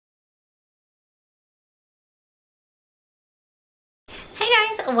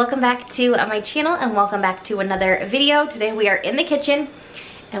welcome back to my channel and welcome back to another video. Today we are in the kitchen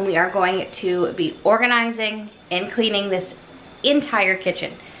and we are going to be organizing and cleaning this entire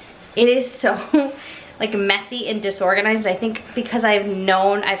kitchen. It is so like messy and disorganized. I think because I've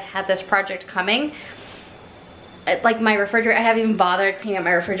known I've had this project coming, like my refrigerator, I haven't even bothered cleaning up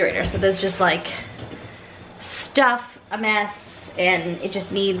my refrigerator, so there's just like stuff, a mess, and it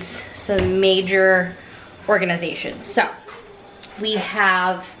just needs some major organization. So we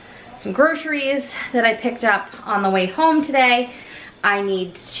have some groceries that I picked up on the way home today. I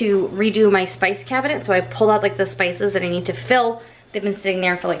need to redo my spice cabinet, so I pulled out like the spices that I need to fill. They've been sitting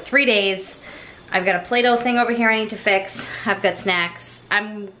there for like 3 days. I've got a Play-Doh thing over here I need to fix. I've got snacks.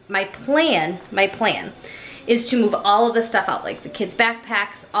 My plan is to move all of this stuff out, like the kids'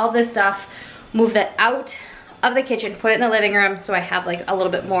 backpacks, all this stuff, move that out of the kitchen, put it in the living room so I have like a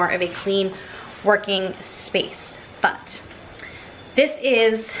little bit more of a clean working space. But this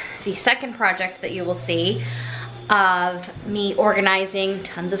is the second project that you will see of me organizing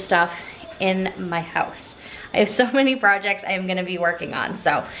tons of stuff in my house. I have so many projects I am gonna be working on,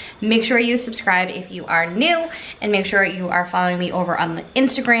 so make sure you subscribe if you are new, and make sure you are following me over on the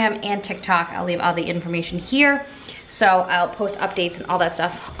Instagram and TikTok. I'll leave all the information here, so I'll post updates and all that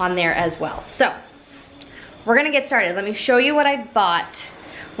stuff on there as well. So we're gonna get started. Let me show you what I bought.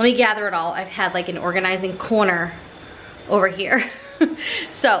 Let me gather it all. I've had like an organizing corner over here.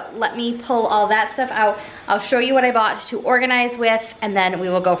 So let me pull all that stuff out. I'll show you what I bought to organize with, and then we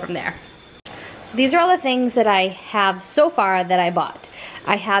will go from there. So these are all the things that I have so far that I bought.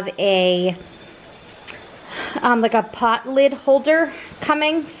 I have a like a pot lid holder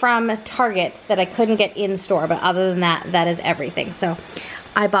coming from Target that I couldn't get in store, but other than that, that is everything. So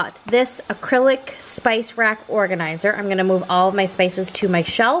I bought this acrylic spice rack organizer. I'm gonna move all of my spices to my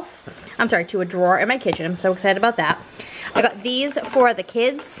shelf. I'm sorry, to a drawer in my kitchen. I'm so excited about that. I got these for the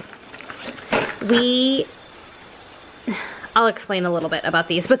kids. I'll explain a little bit about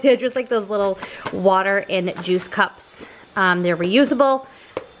these, but they're just like those little water and juice cups. They're reusable.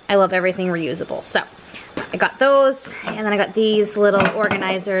 I love everything reusable. So I got those, and then I got these little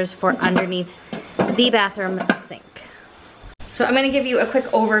organizers for underneath the bathroom sink. So I'm gonna give you a quick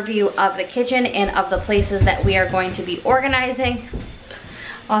overview of the kitchen and of the places that we are going to be organizing.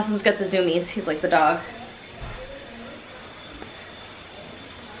 Austin's got the zoomies. He's like the dog.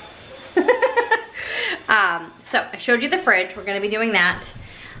 So I showed you the fridge. We're gonna be doing that.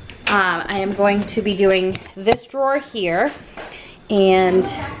 I am going to be doing this drawer here,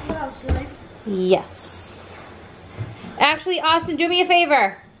 and yes. Actually, Austin, do me a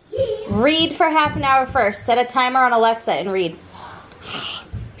favor. Read for half an hour first. Set a timer on Alexa and read.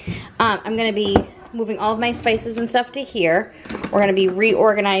 I'm gonna be moving all of my spices and stuff to here. We're gonna be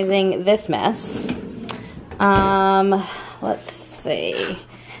reorganizing this mess. Let's see.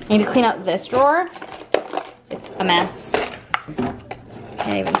 I need to clean out this drawer. It's a mess.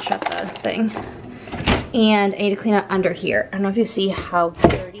 Can't even shut the thing. And I need to clean out under here. I don't know if you see how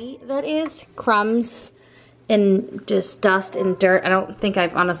dirty that is. Crumbs and just dust and dirt. I don't think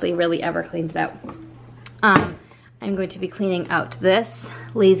I've honestly really ever cleaned it out. I'm going to be cleaning out this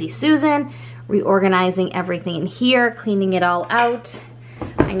Lazy Susan, reorganizing everything in here, cleaning it all out.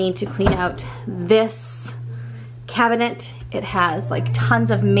 I need to clean out this cabinet. It has like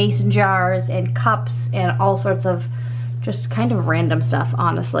tons of mason jars and cups and all sorts of just kind of random stuff,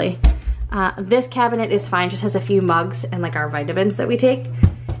 honestly. This cabinet is fine, just has a few mugs and like our vitamins that we take.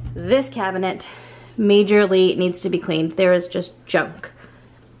 This cabinet majorly needs to be cleaned. There is just junk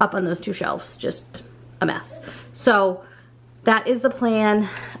up on those two shelves, just a mess. So that is the plan.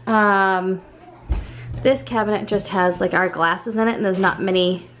 This cabinet just has like our glasses in it, and there's not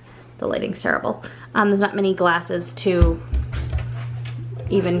many, the lighting's terrible. There's not many glasses to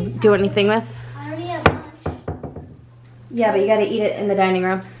even do anything with. I already have lunch. Yeah, but you gotta eat it in the dining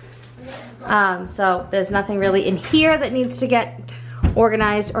room. So there's nothing really in here that needs to get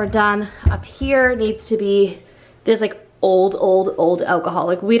organized or done. Up here needs to be, there's like old alcohol.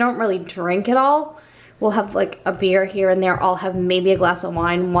 Like we don't really drink it all. We'll have like a beer here and there. I'll have maybe a glass of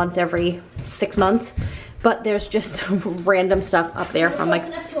wine once every 6 months. But there's just random stuff up there from like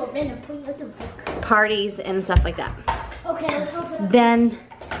parties and stuff like that. Okay, let's open up. Then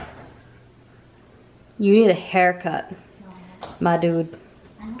you need a haircut, my dude.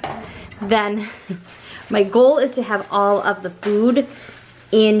 Then my goal is to have all of the food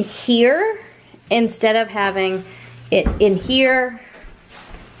in here instead of having it in here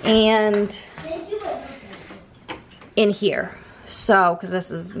and in here. So, because this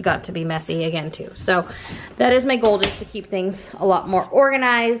has got to be messy again too. So that is my goal, just to keep things a lot more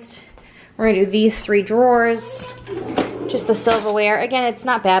organized. We're gonna do these 3 drawers just the silverware. Again, it's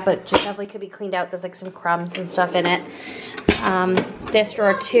not bad, but just definitely could be cleaned out. There's like some crumbs and stuff in it. This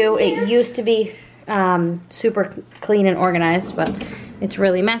drawer too, it used to be super clean and organized, but it's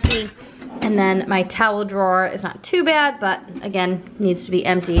really messy. And then my towel drawer is not too bad, but again, needs to be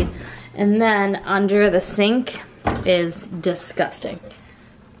emptied. And then under the sink is disgusting.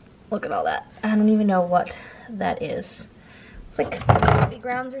 Look at all that. I don't even know what that is. It's like coffee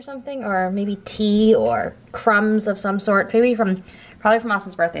grounds or something, or maybe tea or crumbs of some sort. Maybe probably from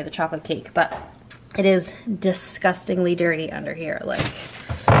Austin's birthday, the chocolate cake, but it is disgustingly dirty under here. Like,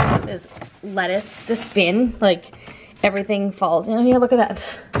 there's lettuce, this bin, like everything falls in here. Look at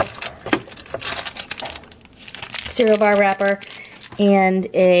that. Cereal bar wrapper and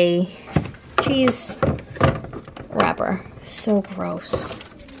a cheese wrapper. So gross.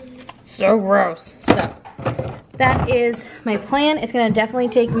 So gross. So that is my plan. It's gonna definitely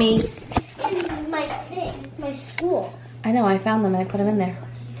take me. My thing, my school. I know, I found them and I put them in there.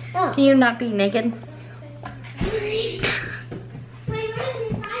 Oh. Can you not be naked? Wait, where did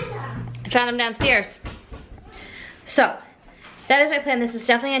you find them? I found them downstairs. So that is my plan. This is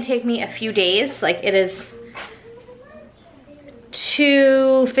definitely gonna take me a few days. Like, it is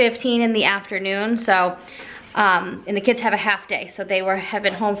 2:15 in the afternoon, so and the kids have a half day, so they have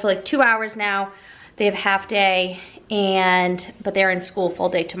been home for like 2 hours now. They have half day, but they're in school full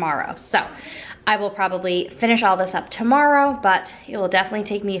day tomorrow. So I will probably finish all this up tomorrow, but it will definitely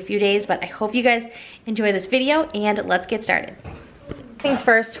take me a few days. But I hope you guys enjoy this video, and let's get started. Things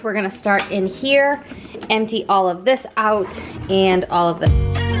first, we're gonna start in here, empty all of this out and all of this.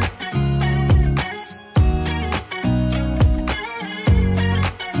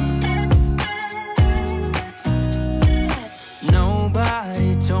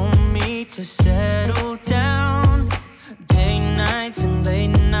 To settle down, day nights and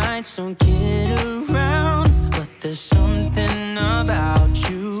late nights don't get around, but there's something about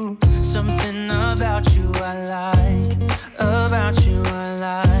you I like, about you I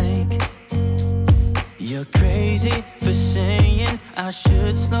like. You're crazy for saying I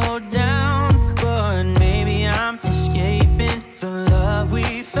should slow down, but maybe I'm escaping the love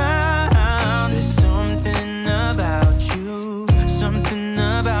we found. There's something about you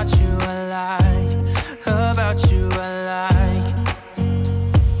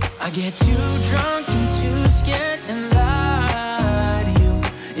I get too drunk and too scared and lie to you.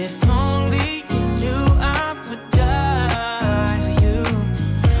 If only you knew I would die for you.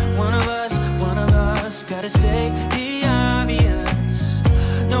 One of us gotta say the obvious.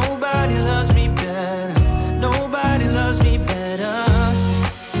 Nobody loves me better. Nobody loves me better.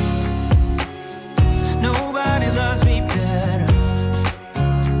 Nobody loves me better.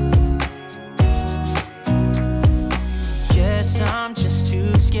 Guess I'm just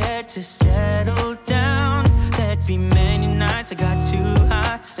too scared to settle down. There'd be many nights I got too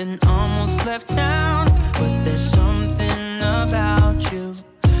high and almost left town. But there's something about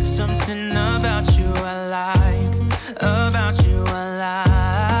you I like, about you I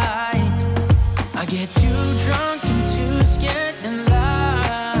like. I get too drunk and too scared and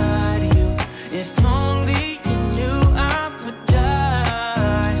lie to you. If only you knew I would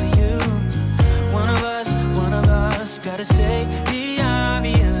die for you. One of us gotta say the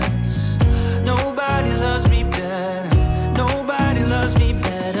obvious. Nobody loves me better. Nobody loves me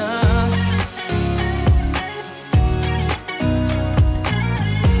better.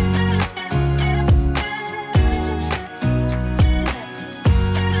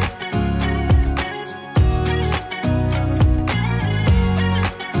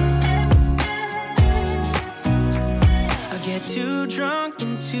 I get too drunk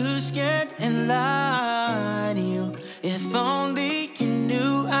and too scared and lie to you. If only you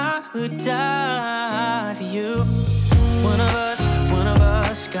knew I would die for you. One of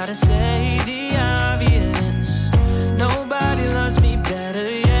us gotta say the obvious. Nobody loves me better,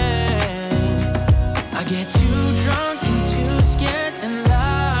 yeah. I get too drunk and too scared and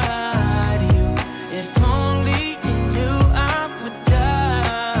lie to you. If only you knew I would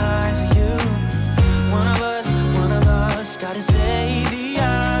die for you. One of us gotta say the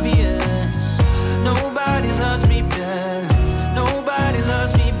obvious. Nobody loves me better. Nobody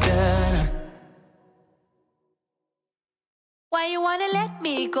loves me better. Why you wanna let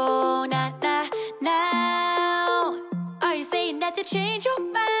me go now? Are you saying that to change your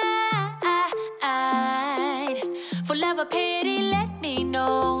mind? For love or pity, let me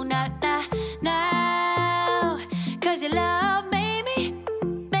know now. Cause your love made me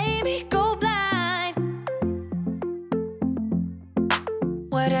go blind.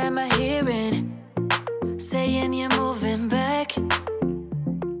 What am I hearing? Saying you're moving back.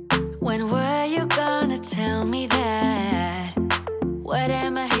 When were you gonna tell me that?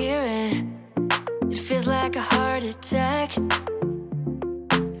 attack.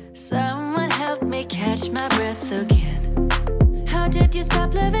 Someone help me catch my breath again. How did you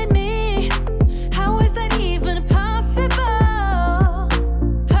stop loving me? How is that even possible?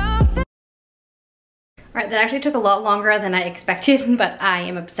 All right, that actually took a lot longer than I expected, but I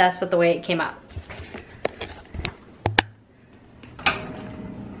am obsessed with the way it came out.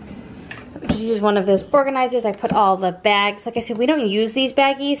 Just use one of those organizers. I put all the bags. Like I said, we don't use these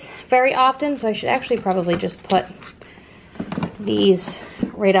baggies very often, so I should actually probably just put these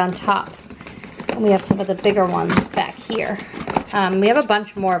right on top. And we have some of the bigger ones back here. We have a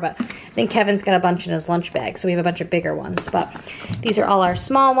bunch more, but I think Kevin's got a bunch in his lunch bag, so we have a bunch of bigger ones. But these are all our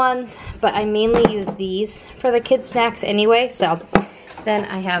small ones, but I mainly use these for the kids' snacks anyway. So then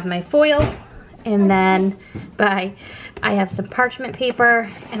I have my foil, and then I have some parchment paper,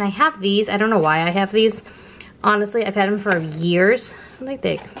 and I have these. I don't know why I have these. Honestly, I've had them for years. I think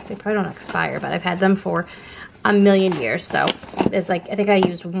they probably don't expire, but I've had them for a million years. So it's like, I think I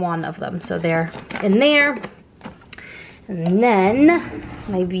used one of them. So they're in there. And then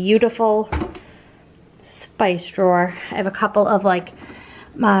my beautiful spice drawer. I have a couple of like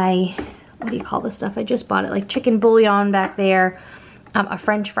my, what do you call this stuff? I just bought it, like chicken bouillon back there, a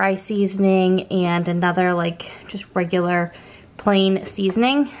French fry seasoning, and another like just regular plain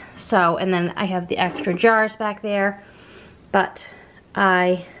seasoning. So, and then I have the extra jars back there, but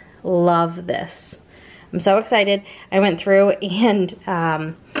I love this. I'm so excited. I went through and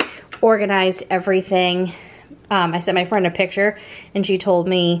organized everything. I sent my friend a picture, and she told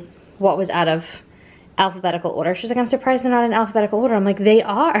me what was out of alphabetical order. She's like, I'm surprised they're not in alphabetical order. I'm like, they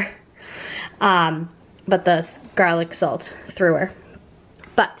are. But the garlic salt threw her.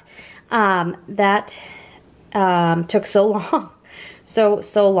 But that took so long.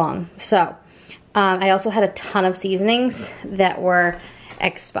 So long. So I also had a ton of seasonings that were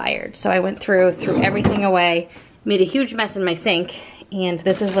expired. So I went threw everything away, made a huge mess in my sink, and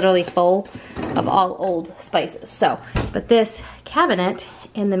this is literally full of all old spices. So, but this cabinet,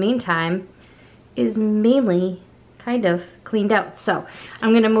 in the meantime, is mainly kind of cleaned out. So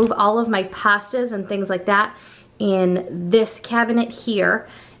I'm gonna move all of my pastas and things like that in this cabinet here,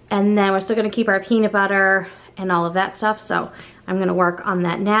 and then we're still gonna keep our peanut butter and all of that stuff. So I'm gonna work on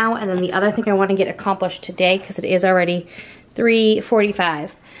that now. And then the other thing I wanna get accomplished today, because it is already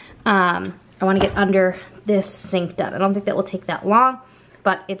 3:45, I wanna get under this sink done. I don't think that will take that long,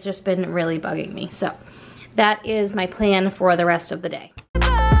 but it's just been really bugging me. So that is my plan for the rest of the day.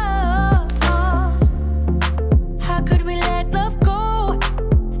 How could we let love go?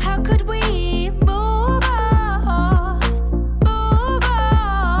 How could we move on? Move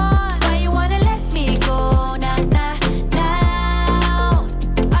on. Why you wanna let me go? Now.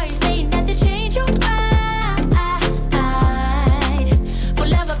 Are you saying that to change your mind? For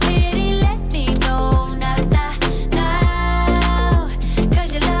love or pity, let me know now.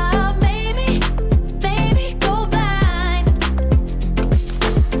 Cause your love made me, baby, go blind.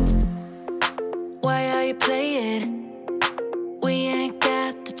 Why are you playing? We ain't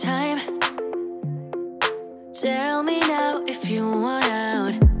got the time. Tell me now if you want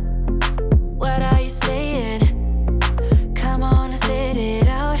out. What are you saying? Come on and spit it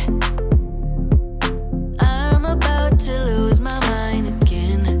out. I'm about to lose my mind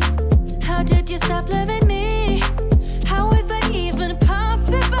again. How did you stop loving me? How is that even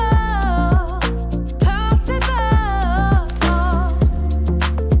possible?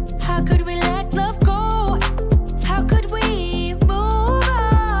 How could we let love go? How could we move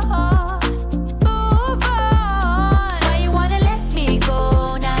on? Move on. Why you wanna let me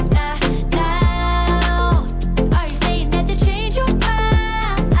go now? Are you saying that to change your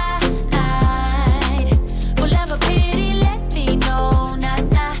mind? For love or pity, let me know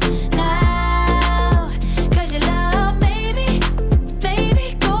now. Cause your love made me, baby,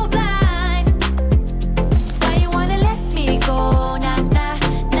 go blind. Why you wanna let me go now?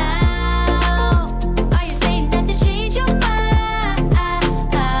 Are you saying that to change your mind?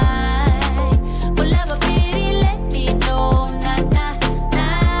 For love or pity, let me know now.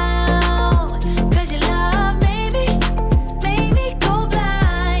 Cause your love made me go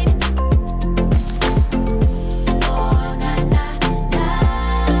blind. Oh,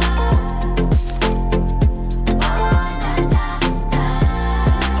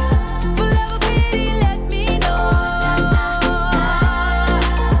 For love or pity, let me know.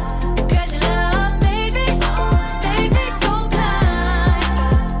 Cause your love made me go blind.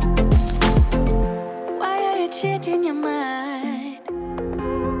 Why are you changing your mind?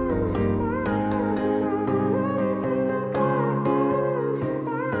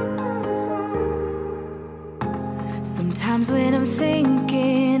 Sometimes when I'm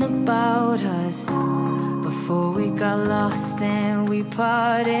thinking about us before we got lost and we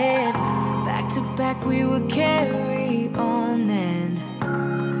parted. Back to back we would carry on and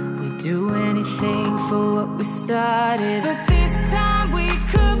we'd do anything for what we started. But this time we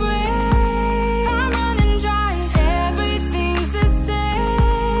could break. I'm running dry, everything's the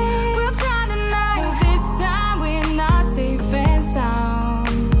same. We'll try tonight, but this time we're not safe and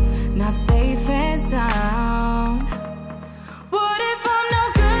sound. Not safe and sound. What if I'm no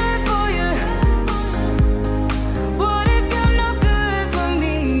good for you? What if you're no good for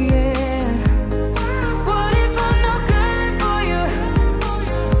me? Yeah. What if I'm no good for you?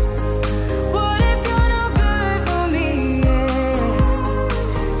 What if you're no good for me? Yeah.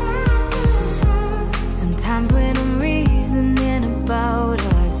 Sometimes when I'm reasoning about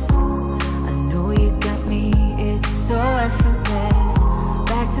us, I know you got me, it's so effortless.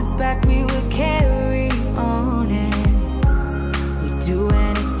 Back to back we would carry on and we'd do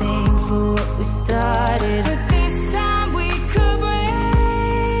anything for what we started. But this time we could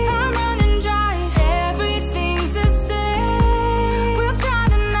break. I'm running dry, everything's the same. We'll try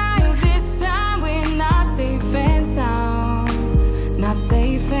tonight, but this time we're not safe and sound. Not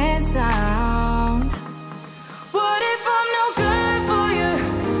safe and sound. What if I'm no good for you?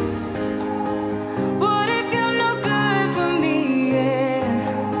 What if you're no good for me? Yeah.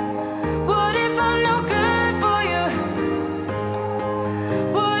 What if I'm no good for you?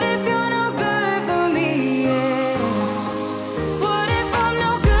 What if you're no good for me? Yeah. What if I'm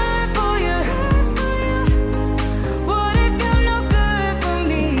no good for you? What if you're no good for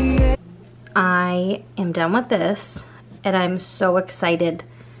me? Yeah. I am done with this and I'm so excited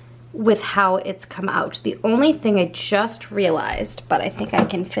with how it's come out. The only thing I just realized, but I think I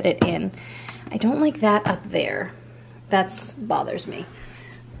can fit it in, I don't like that up there. That bothers me.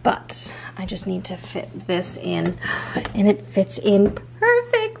 But I just need to fit this in and it fits in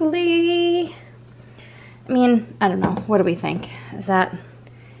perfectly. I mean, I don't know. What do we think? Is that,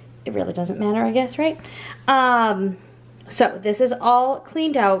 it really doesn't matter, I guess, right? So this is all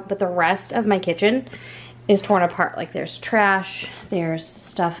cleaned out, but the rest of my kitchen is torn apart. Like there's trash, there's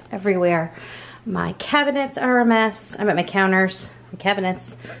stuff everywhere. My cabinets are a mess. I mean, my counters, my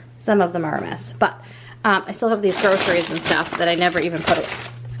cabinets, some of them are a mess. But I still have these groceries and stuff that I never even put away.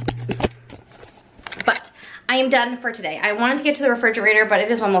 But I am done for today. I wanted to get to the refrigerator, but it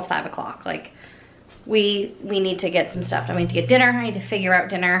is almost 5 o'clock. Like we need to get some stuff. I need to get dinner. I need to figure out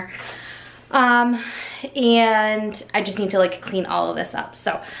dinner. And I just need to like clean all of this up.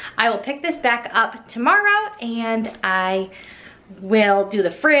 So I will pick this back up tomorrow and I will do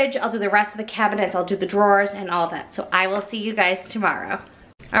the fridge. I'll do the rest of the cabinets. I'll do the drawers and all of that. So I will see you guys tomorrow.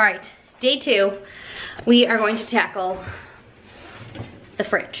 All right, day 2, we are going to tackle the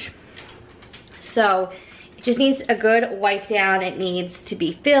fridge. So it just needs a good wipe down. It needs to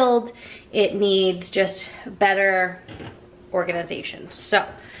be filled. It needs just better organization. So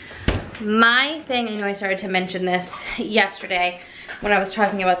my thing, I know I started to mention this yesterday when I was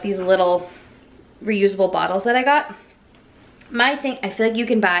talking about these little reusable bottles that I got. My thing, I feel like you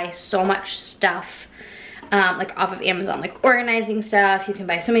can buy so much stuff like off of Amazon, like organizing stuff. You can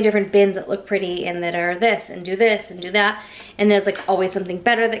buy so many different bins that look pretty and that are this and do that. And there's like always something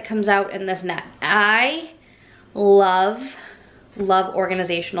better that comes out and this and that. I love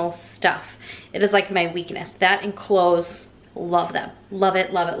organizational stuff. It is like my weakness. That and clothes, love them. Love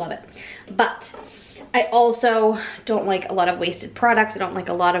it, love it, love it. But I also don't like a lot of wasted products. I don't like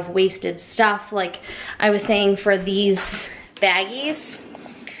a lot of wasted stuff. Like I was saying, for these baggies,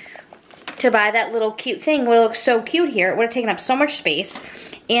 to buy that little cute thing would look so cute here. It would have taken up so much space.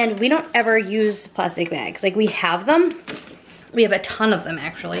 And we don't ever use plastic bags. Like we have them. We have a ton of them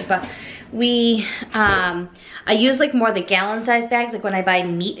actually, but we, I use like more the gallon size bags, like when I buy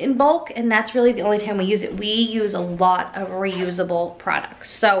meat in bulk, and that's really the only time we use it. We use a lot of reusable products.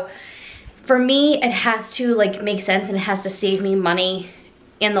 So for me, it has to like make sense and it has to save me money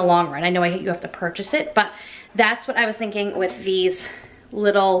in the long run. I know you have to purchase it, but that's what I was thinking with these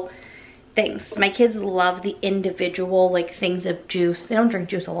little things. My kids love the individual like things of juice. They don't drink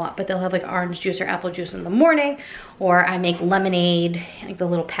juice a lot, but they'll have like orange juice or apple juice in the morning, or I make lemonade, like the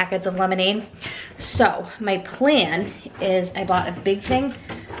little packets of lemonade. So my plan is I bought a big thing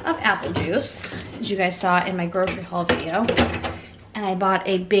of apple juice, as you guys saw in my grocery haul video, and I bought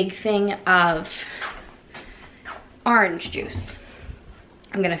a big thing of orange juice.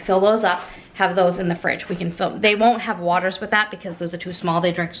 I'm gonna fill those up, have those in the fridge. We can fill, they won't have waters with that because those are too small.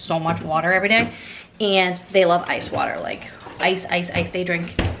 They drink so much water every day, and they love ice water, like ice. They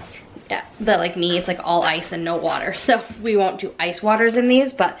drink, yeah, that like me, it's like all ice and no water. So we won't do ice waters in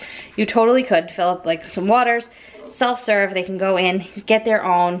these, but you totally could fill up like some waters, self-serve. They can go in, get their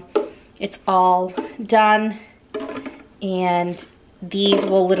own, It's all done, and these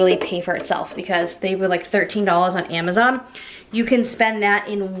will literally pay for itself because they were like $13 on Amazon. You can spend that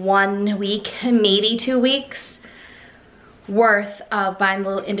in 1 week, maybe 2 weeks worth of buying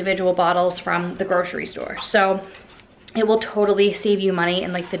little individual bottles from the grocery store. So it will totally save you money,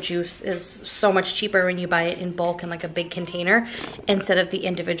 and like the juice is so much cheaper when you buy it in bulk in like a big container instead of the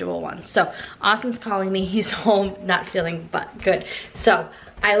individual ones. So Austin's calling me, he's home not feeling but good. So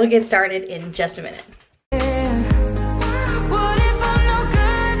I will get started in just a minute.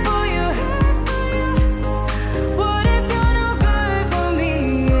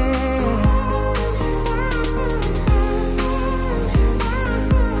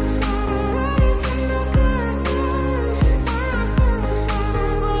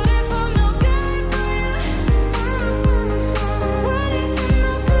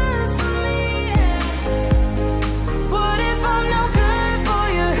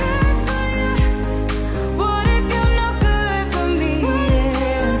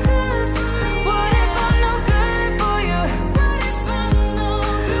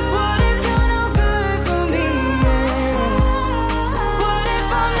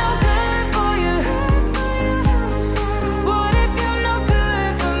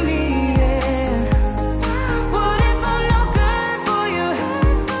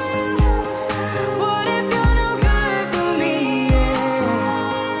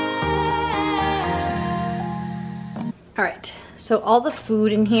 So all the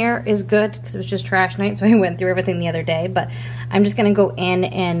food in here is good because it was just trash night, so I went through everything the other day, but I'm just gonna go in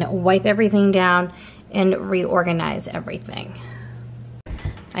and wipe everything down and reorganize everything.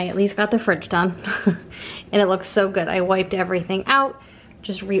 I at least got the fridge done and it looks so good. I wiped everything out,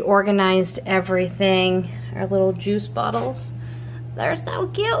 just reorganized everything. Our little juice bottles, they're so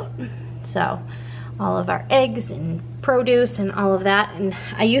cute. So all of our eggs and produce and all of that. And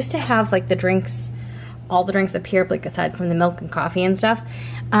I used to have like the drinks, all the drinks up here, like aside from the milk and coffee and stuff.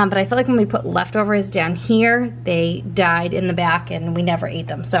 But I feel like when we put leftovers down here, they died in the back and we never ate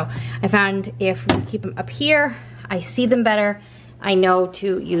them. So I found if we keep them up here, I see them better. I know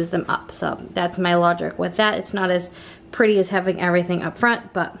to use them up. So that's my logic with that. It's not as pretty as having everything up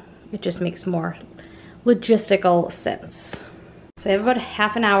front, but it just makes more logistical sense. So I have about a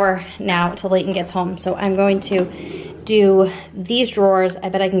half an hour now till Layton gets home. So I'm going to do these drawers. I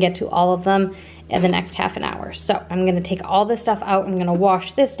bet I can get to all of them in the next half an hour. So I'm gonna take all this stuff out. I'm gonna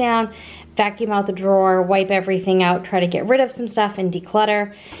wash this down, vacuum out the drawer, wipe everything out, try to get rid of some stuff and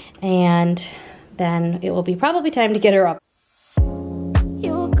declutter. And then it will be probably time to get her up.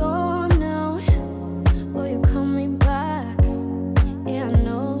 You're gone now, will you coming back? Yeah, I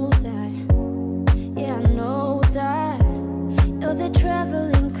know that. Yeah, I know that. You're the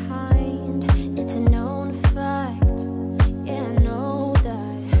traveling kind, it's a known fact. Yeah, I know that.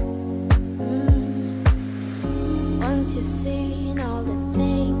 Once you've seen all the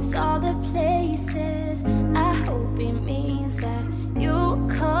things, all the places, I hope it means that you'll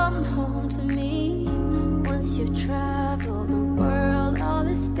come home to me. Once you've traveled the world, all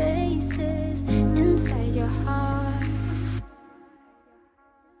the spaces inside your heart,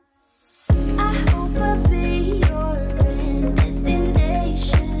 I hope I'll be your end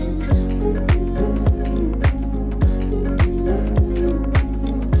destination.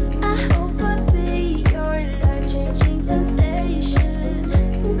 I hope I'll be your life-changing sensation.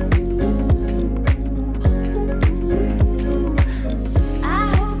 I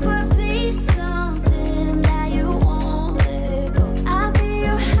hope I'll be something that you won't let go. I'll be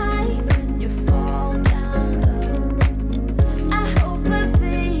your high when you fall down low. I hope I'll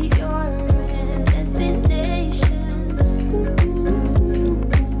be your end destination.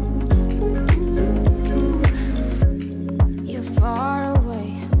 You're far away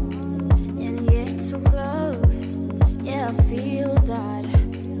and yet so close. Yeah, I feel that.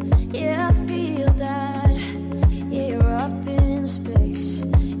 Yeah, I feel that. Yeah, you're up in space.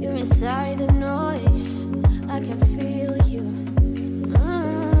 You're inside the noise. I can feel you.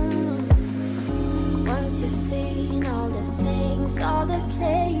 Once you've seen all the things, all the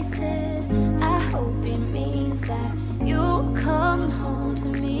places, I hope it means that you'll come home to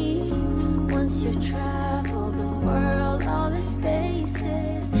me. Once you've traveled the world, all the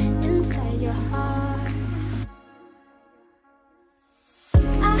spaces inside your heart,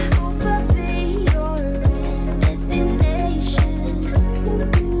 I hope I'll be your end destination.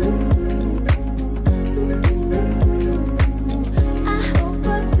 I hope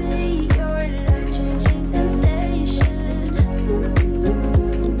I'll be your life-changing sensation.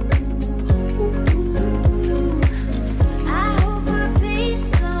 I hope I'll be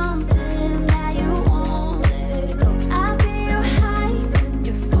something that you won't let go. I'll be your high when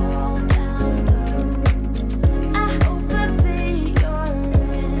you fall down.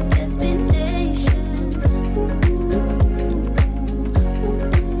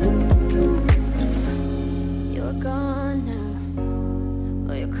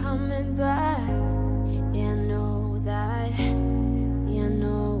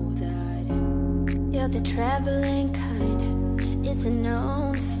 traveling kind, it's a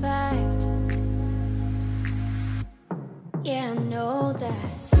known fact. Yeah, I know that.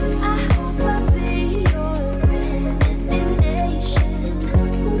 I hope I'll be your destination.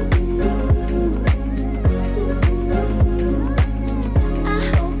 I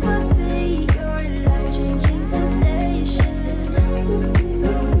hope I'll be your life-changing sensation.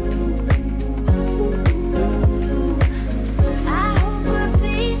 I hope I'll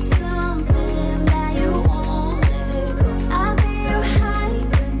be something that you won't let go. I'll be your high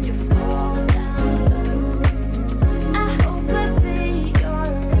when you fall down low. I hope I'll be your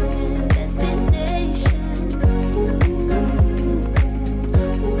destination.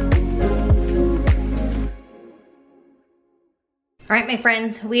 All right, my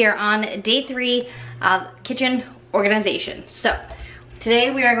friends, we are on day 3 of kitchen organization. So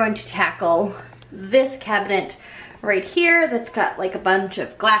today we are going to tackle this cabinet right here that's got like a bunch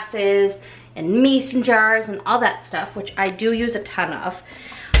of glasses and mason jars and all that stuff, which I do use a ton of.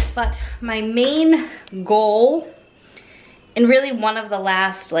 But my main goal, and really one of the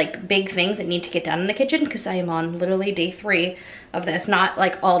last like big things that need to get done in the kitchen, because I am on literally day 3 of this, not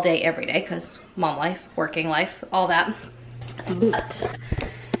like all day every day, because mom life, working life, all that, but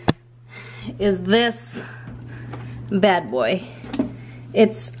is this bad boy.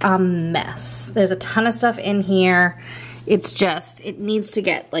 It's a mess. There's a ton of stuff in here. It's just, it needs to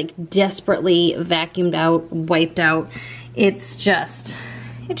get like desperately vacuumed out, wiped out. It's just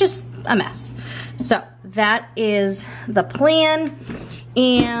a mess. So that is the plan,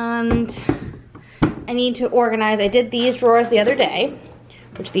 and I need to organize. I did these drawers the other day,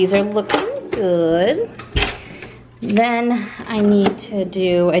 which these are looking good. Then I need to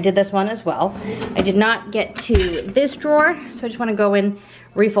do, I did this one as well. I did not get to this drawer, so I just want to go in,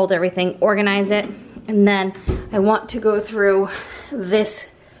 refold everything, organize it, and then I want to go through this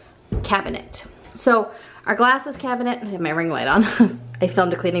cabinet. So our glasses cabinet, I have my ring light on. I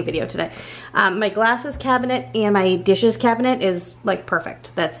filmed a cleaning video today. My glasses cabinet and my dishes cabinet is like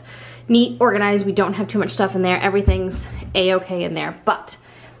perfect. That's neat, organized. We don't have too much stuff in there. Everything's a-okay in there, but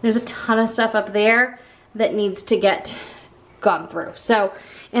there's a ton of stuff up there that needs to get gone through. So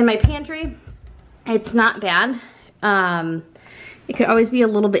in my pantry, it's not bad. It could always be a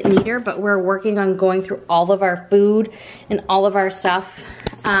little bit neater, but we're working on going through all of our food and all of our stuff.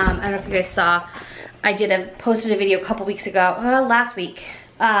 I don't know if you guys saw, I posted a video a couple weeks ago, last week,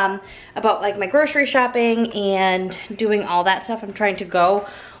 about like my grocery shopping and doing all that stuff. I'm trying to go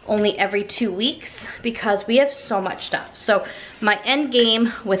only every 2 weeks because we have so much stuff. So my end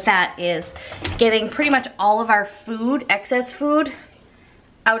game with that is getting pretty much all of our food, excess food,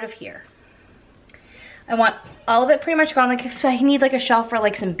 out of here. I want all of it pretty much gone. Like if I need like a shelf for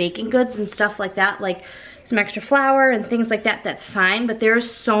like some baking goods and stuff like that, like some extra flour and things like that, that's fine. But there's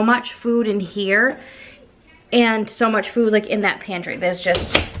so much food in here and so much food like in that pantry. There's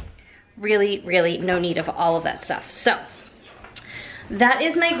just really, really no need of all of that stuff. So that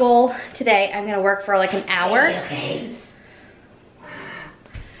is my goal today. I'm gonna work for like an hour.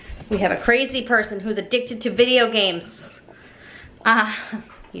 We have a crazy person who's addicted to video games.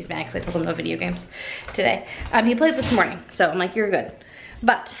 He's mad because I told him no video games today. He played this morning, so I'm like, you're good.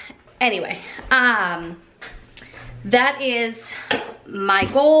 But anyway, that is my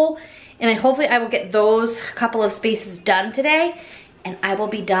goal, and hopefully I will get those couple of spaces done today, and I will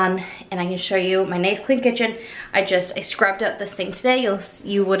be done, and I can show you my nice clean kitchen. I scrubbed out the sink today.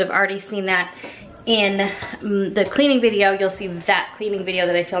 You would have already seen that in the cleaning video. You'll see that cleaning video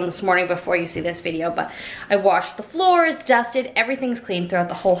that I filmed this morning before you see this video, but I washed the floors, dusted, everything's clean throughout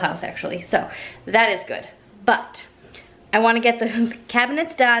the whole house actually, so that is good. But I want to get those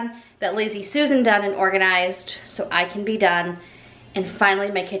cabinets done, that Lazy Susan done and organized, so I can be done, and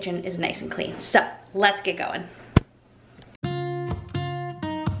finally my kitchen is nice and clean. So let's get going.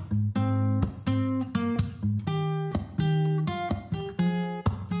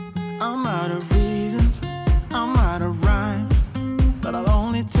 I'm out of reasons, I'm out of rhyme, but I'll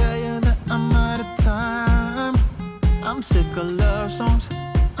only tell you that I'm out of time. I'm sick of love songs,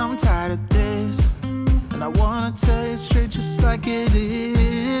 I'm tired of this, and I wanna tell you straight just like it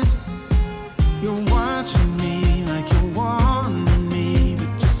is. You're watching me like you want me, but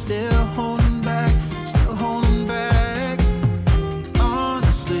you're still holding back, still holding back.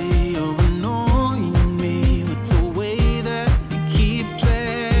 Honestly, you're annoying me with the way that you keep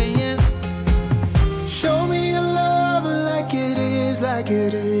playing. Show me your love like it is, like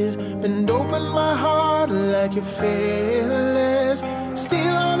it is. Bend open my heart like you're fearless.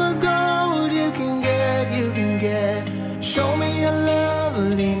 Steal all the gold you can get, you can get. Show me your love,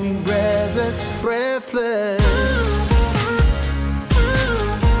 leave me breathless, breathless.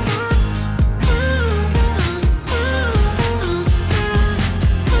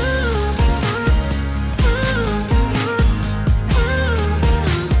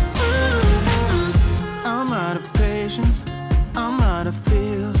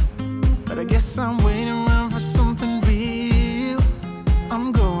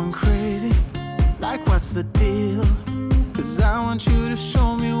 what's the deal? 'Cause I want you to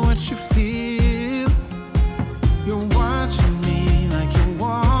show me what you feel. You're watching me like you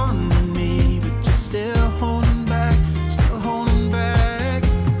want me, but you're still holding back, still holding back.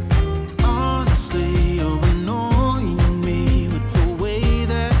 Honestly, you're annoying me with the way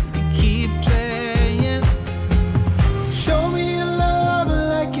that you keep playing. Show me your love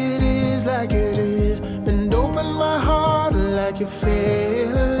like it is, like it is. Bend open my heart like you're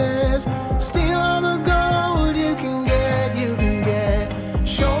fearless. Steal all the gold you can get, you can get.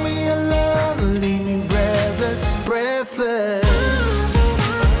 Show me your love, leave me breathless, breathless.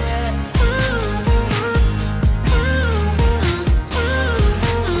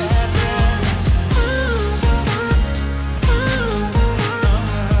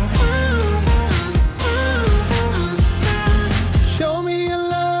 Show me your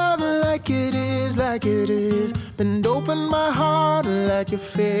love like it is, like it is. Bend open my heart like you're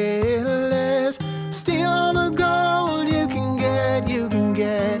fearless. Steal all the gold you can get, you can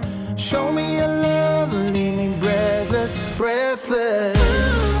get. Show me your love, leave me breathless, breathless.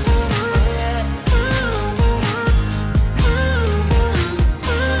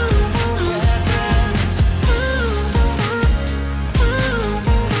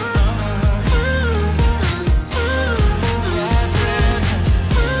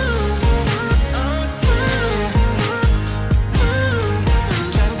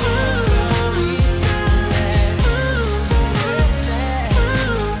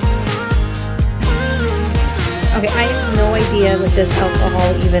 Okay, I have no idea that this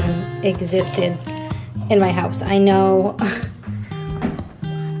alcohol even existed in my house. I know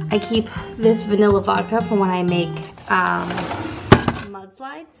I keep this vanilla vodka for when I make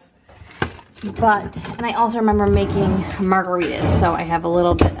mudslides, and I also remember making margaritas, so I have a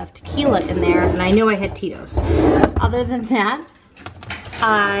little bit of tequila in there, and I knew I had Tito's. Other than that,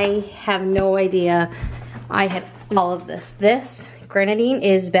 I have no idea I had all of this. This grenadine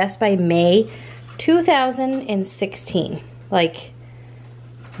is Best by May 2016. Like,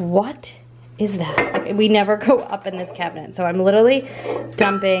 what is that? Like, we never go up in this cabinet, so I'm literally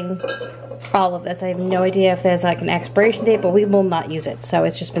dumping all of this. I have no idea if there's like an expiration date, but we will not use it, so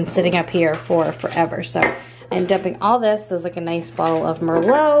it's just been sitting up here for forever. So I'm dumping all this. There's like a nice bottle of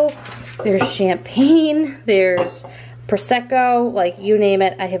Merlot, there's champagne, there's Prosecco, like you name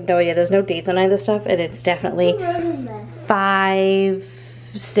it. I have no idea. There's no dates on any of this stuff, and it's definitely 5,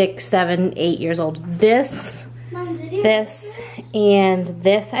 6, 7, 8 years old. This, and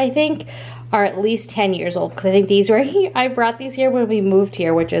this, I think, are at least 10 years old, because I think these were here. I brought these here when we moved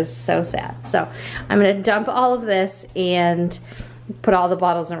here, which is so sad. So I'm gonna dump all of this and put all the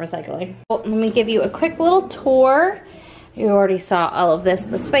bottles in recycling. Well, let me give you a quick little tour. You already saw all of this,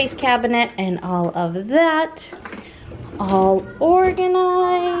 the spice cabinet and all of that, all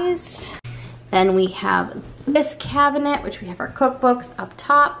organized. Then we have this cabinet, which we have our cookbooks up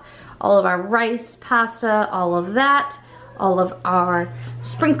top, all of our rice, pasta, all of that, all of our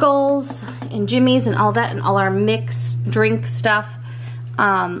sprinkles and jimmies and all that, and all our mixed drink stuff,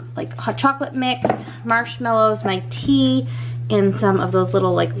 like hot chocolate mix, marshmallows, my tea, and some of those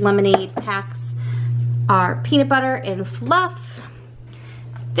little like lemonade packs, our peanut butter and fluff.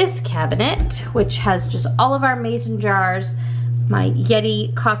 This cabinet, which has just all of our mason jars, my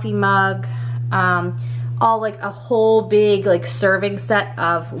Yeti coffee mug, all like a whole big like serving set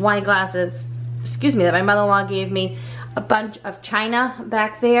of wine glasses, excuse me, that my mother-in-law gave me, a bunch of china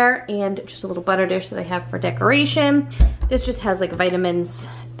back there, and just a little butter dish that I have for decoration. This just has like vitamins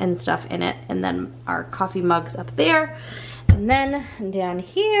and stuff in it, and then our coffee mugs up there. And then down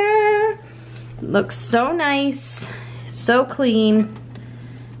here, it looks so nice, so clean,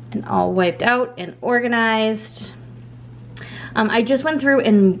 and all wiped out and organized. I just went through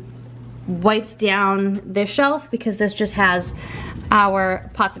and wiped down this shelf because this just has our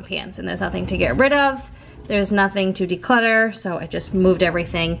pots and pans, and there's nothing to get rid of. There's nothing to declutter, so I just moved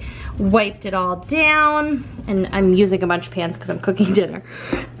everything, wiped it all down, and I'm using a bunch of pans because I'm cooking dinner.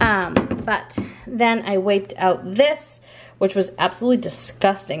 But then I wiped out this, which was absolutely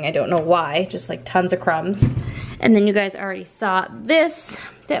disgusting. I don't know why, just like tons of crumbs. And then you guys already saw this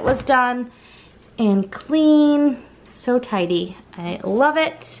that was done and clean, so tidy. I love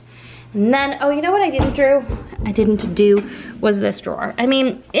it. And then, oh, you know what I didn't do was this drawer. I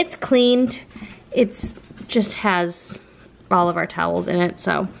mean, it's cleaned. It's just has all of our towels in it,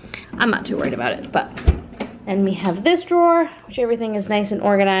 so I'm not too worried about it. But then we have this drawer, which everything is nice and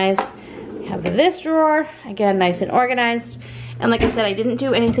organized. We have this drawer, again, nice and organized. And like I said, I didn't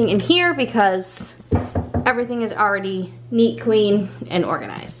do anything in here because everything is already neat, clean, and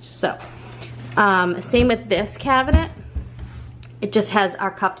organized. So, same with this cabinet. it just has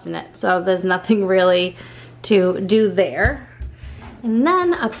our cups in it. So there's nothing really to do there. And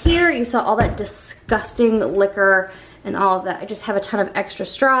then up here, you saw all that disgusting liquor and all of that. I just have a ton of extra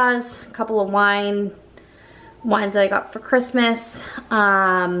straws, a couple of wines that I got for Christmas,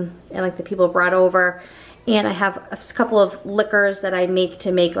 and like the people brought over. And I have a couple of liquors that I make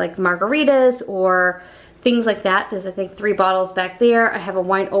to make like margaritas or things like that. There's I think 3 bottles back there. I have a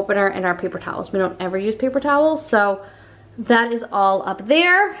wine opener and our paper towels. We don't ever use paper towels, so that is all up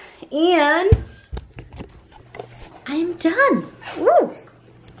there. And I'm done. Woo!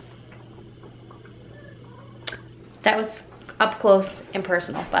 That was up close and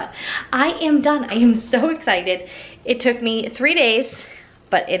personal, but I am done. I am so excited. It took me 3 days,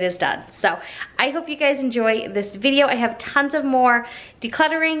 but it is done. So I hope you guys enjoy this video. I have tons of more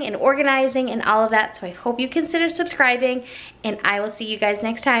decluttering and organizing and all of that, so I hope you consider subscribing, and I will see you guys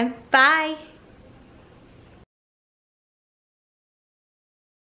next time. Bye!